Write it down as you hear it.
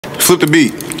Flip the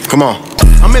beat. Come on.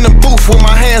 I'm in the booth with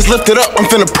my hands lifted up, I'm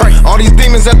finna pray. All these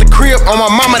demons at the crib, on my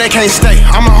mama, they can't stay.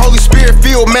 I'm a Holy Spirit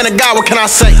filled man of God, what can I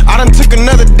say? I done took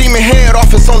another demon head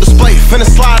off, it's on display. Finna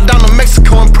slide down to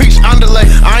Mexico and preach Andale.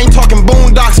 I ain't talking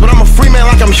boondocks, but I'm a free man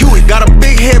like I'm Huey. Got a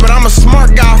big head, but I'm a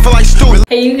smart guy, I feel like Stewie.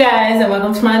 Hey you guys, and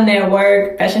welcome to my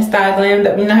network, Fashion Style Glam.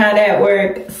 You know how that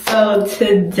works. So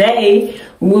today,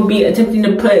 we'll be attempting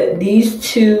to put these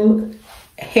two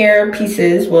hair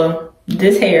pieces, well,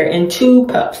 this hair in two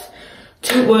puffs.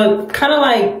 Well, kind of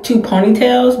like two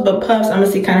ponytails, but puffs. I'm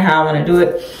gonna see kind of how I want to do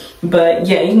it. But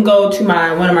yeah, you can go to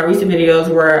one of my recent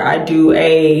videos where I do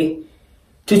a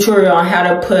tutorial on how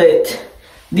to put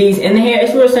these in the hair.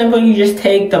 It's real simple. You just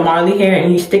take the Marley hair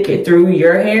and you stick it through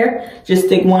your hair. Just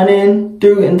stick one end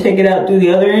through and take it out through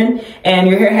the other end. And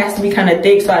your hair has to be kind of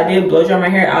thick. So I did blow dry my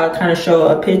hair. I'll kind of show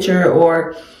a picture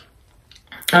or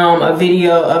a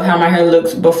video of how my hair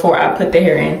looks before I put the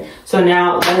hair in. So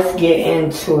now let's get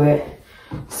into it.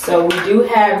 So we do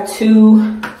have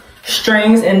two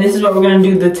strings, and this is what we're gonna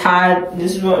do the tie.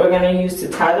 This is what we're gonna use to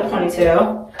tie the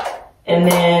ponytail. And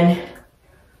then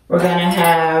we're gonna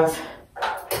have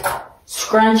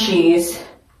scrunchies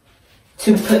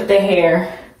to put the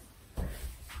hair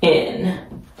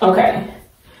in. Okay,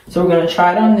 so we're gonna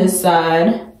try it on this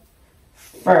side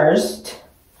first.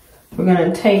 We're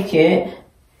gonna take it,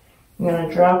 we're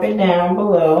gonna drop it down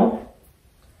below,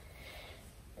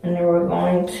 and then we're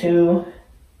going to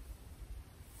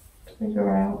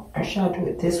figure out, or should I do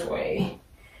it this way?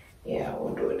 Yeah,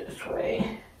 we'll do it this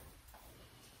way.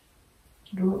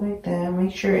 Do it like that.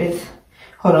 Make sure it's,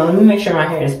 hold on, let me make sure my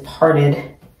hair is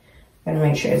parted. Gotta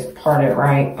make sure it's parted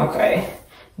right. Okay,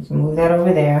 let's move that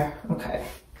over there. Okay,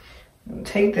 I'm gonna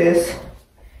take this,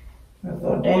 I'm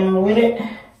gonna go down with it,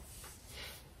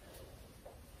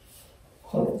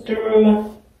 pull it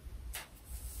through,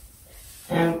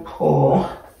 and pull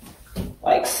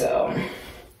like so.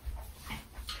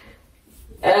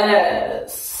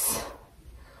 Yes.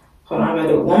 Hold on, I'm gonna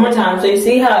do it one more time. So you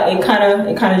see how it kind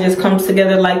of just comes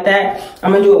together like that.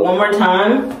 I'm gonna do it one more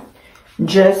time,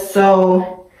 just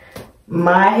so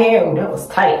my hair. Oh, that was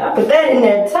tight. I put that in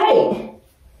there tight.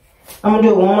 I'm gonna do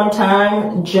it one more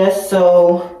time, just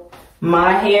so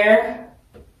my hair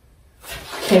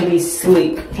can be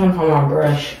sleek. I'm trying to find my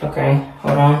brush. Okay,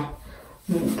 hold on.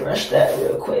 Let me brush that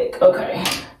real quick. Okay.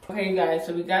 Okay, you guys.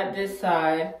 So we got this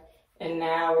side. And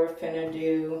now we're finna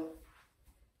do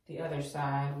the other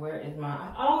side. Where is my,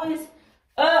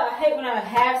 I hate when I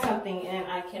have something and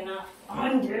I cannot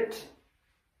find it.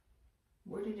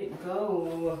 Where did it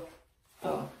go?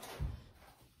 Oh,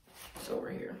 it's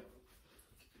over here.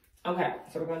 Okay,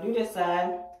 so we're gonna do this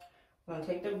side. We're gonna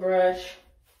take the brush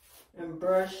and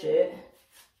brush it.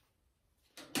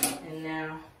 And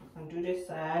now I'm gonna do this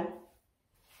side.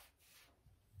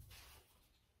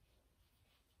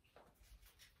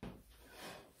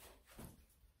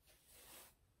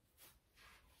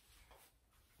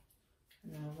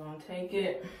 Now I'm gonna take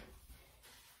it,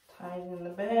 tie it in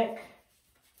the back.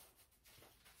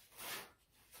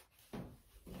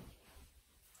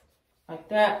 Like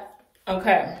that.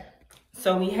 Okay,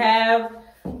 so we have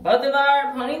both of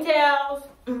our ponytails.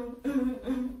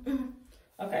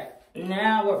 Okay,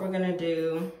 now what we're gonna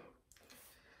do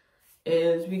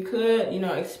is we could,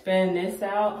 expand this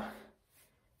out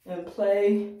and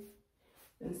play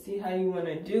and see how you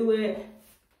wanna do it.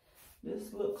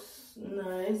 This looks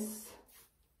nice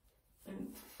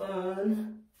and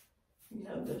fun. You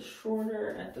have the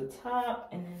shorter at the top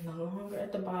and then the longer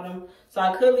at the bottom. So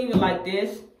I could leave it like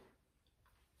this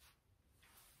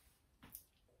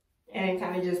and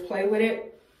kind of just play with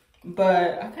it,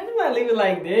 but I kind of might leave it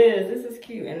like this. This is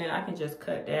cute, and then I can just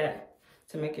cut that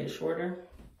to make it shorter.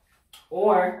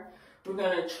 Or we're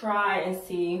gonna try and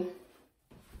see.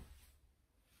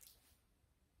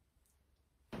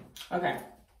 Okay,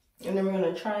 and then we're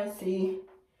gonna try and see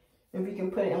if we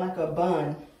can put it in like a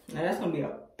bun. Now that's gonna be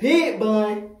a big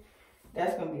bun.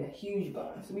 That's gonna be a huge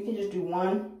bun. So we can just do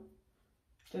one,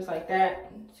 just like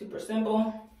that, super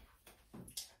simple.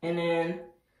 And then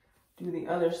do the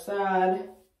other side,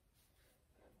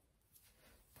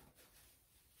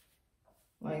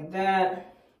 like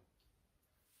that,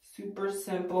 super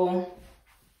simple.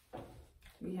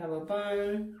 We have a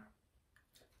bun,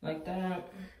 like that.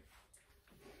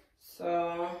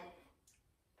 So,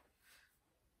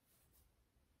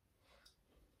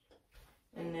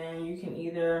 and then you can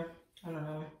either, I don't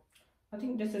know, I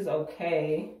think this is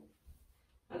okay.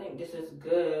 I think this is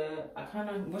good. I kind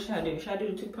of, what should I do? Should I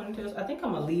do the two ponytails? I think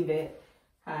I'm gonna leave it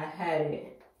how I had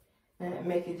it and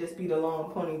make it just be the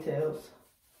long ponytails.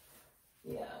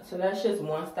 Yeah, so that's just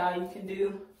one style you can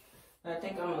do. I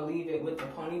think I'm gonna leave it with the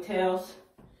ponytails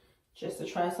just to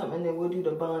try something, and then we'll do the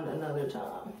bun another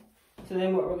time. So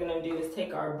then what we're gonna do is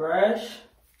take our brush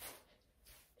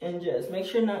and just make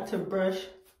sure not to brush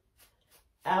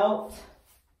out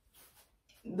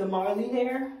the Marley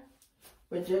hair,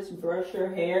 but just brush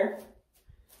your hair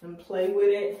and play with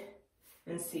it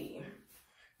and see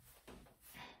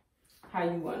how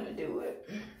you want to do it.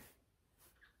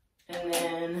 And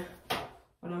then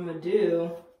what I'm gonna do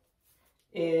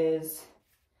is,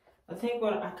 I think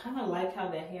what I kind of like how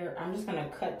the hair, I'm just gonna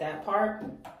cut that part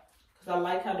because I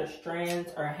like how the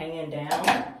strands are hanging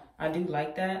down. I do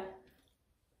like that.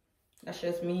 That's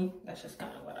just me. That's just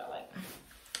kind of what I like.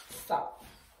 Stop.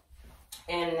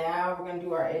 And now we're gonna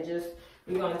do our edges.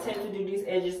 We're gonna attempt to do these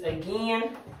edges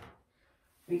again.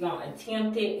 We're gonna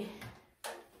attempt it.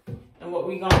 And what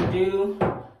we're gonna do,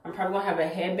 I'm probably gonna have a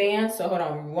headband. So hold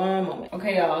on one moment.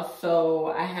 Okay, y'all, so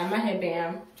I have my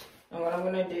headband. And what I'm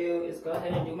gonna do is go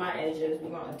ahead and do my edges. We're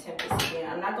gonna attempt this again.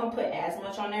 I'm not gonna put as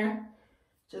much on there,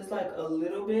 just like a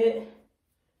little bit,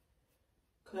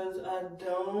 because I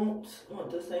don't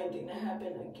want the same thing to happen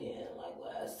again like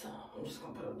last time. I'm just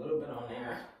gonna put a little bit on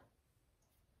there.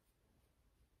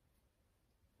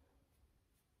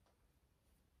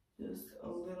 Just a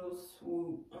little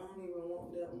swoop. I don't even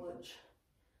want that much.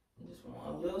 I just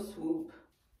want a little swoop.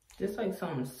 Just like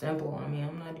something simple. I mean,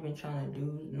 I'm not even trying to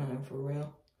do nothing for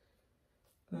real.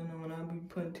 I know when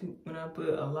I put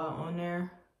a lot on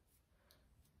there,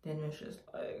 then it's just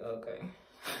like, okay.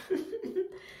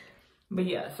 But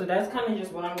yeah, so that's kind of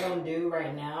just what I'm gonna do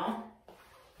right now.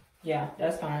 Yeah,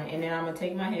 that's fine. And then I'm gonna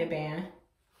take my headband.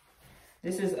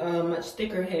 This is a much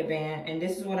thicker headband, and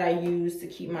this is what I use to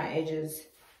keep my edges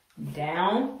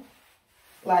down.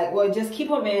 Like, well, just keep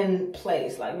them in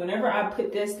place. Like, whenever I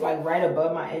put this like right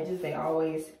above my edges, they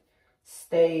always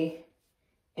stay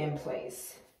in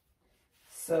place.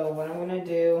 So what I'm gonna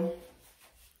do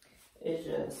is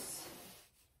just,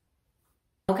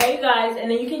 okay, you guys,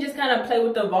 and then you can just kind of play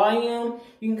with the volume.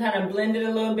 You can kind of blend it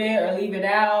a little bit or leave it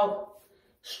out,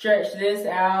 stretch this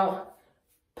out,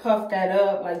 puff that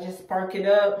up, like just spark it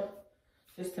up,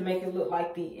 just to make it look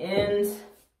like the ends,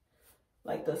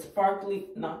 like the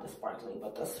sparkly, not the sparkly,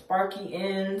 but the sparky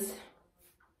ends.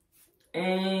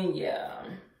 And yeah,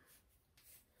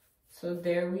 so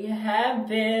there we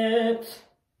have it.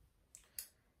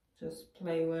 Just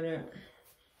play with it.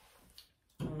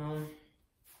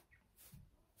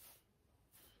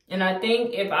 And I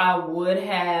think if I would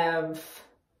have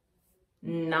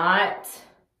not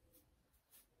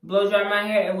blow dry my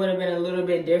hair, it would have been a little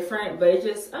bit different. But it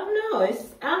just, I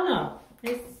don't know.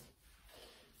 It's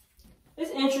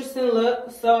interesting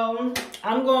look. So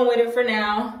I'm going with it for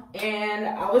now. And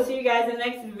I will see you guys in the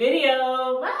next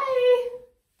video. Bye.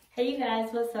 Hey you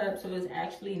guys, what's up? So it's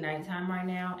actually nighttime right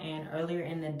now, and earlier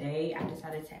in the day I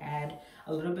decided to add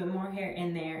a little bit more hair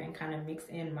in there and kind of mix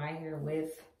in my hair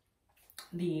with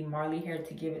the Marley hair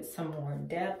to give it some more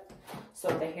depth. So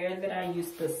the hair that I use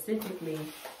specifically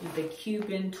is the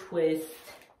Cuban twist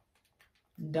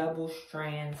double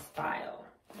strand style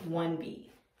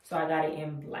 1B. So I got it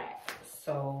in black.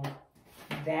 So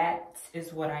that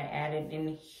is what I added in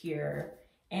here.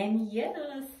 And yeah,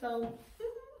 so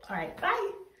all right,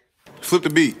 bye. Flip the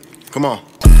beat. Come on.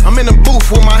 I'm in the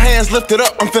booth with my hands lifted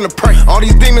up. I'm finna pray. All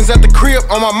these demons at the crib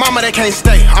on my mama that can't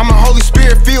stay. I'm a Holy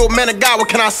Spirit filled man of God. What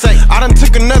can I say? I done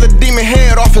took another demon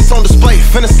head off. It's on display.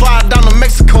 Finna slide down to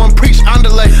Mexico and preach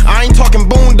Andale. I ain't talking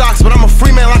boondocks, but I'm a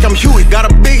free man like I'm Huey.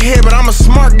 Got a big head, but I'm a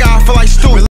smart guy. I feel like Stewie.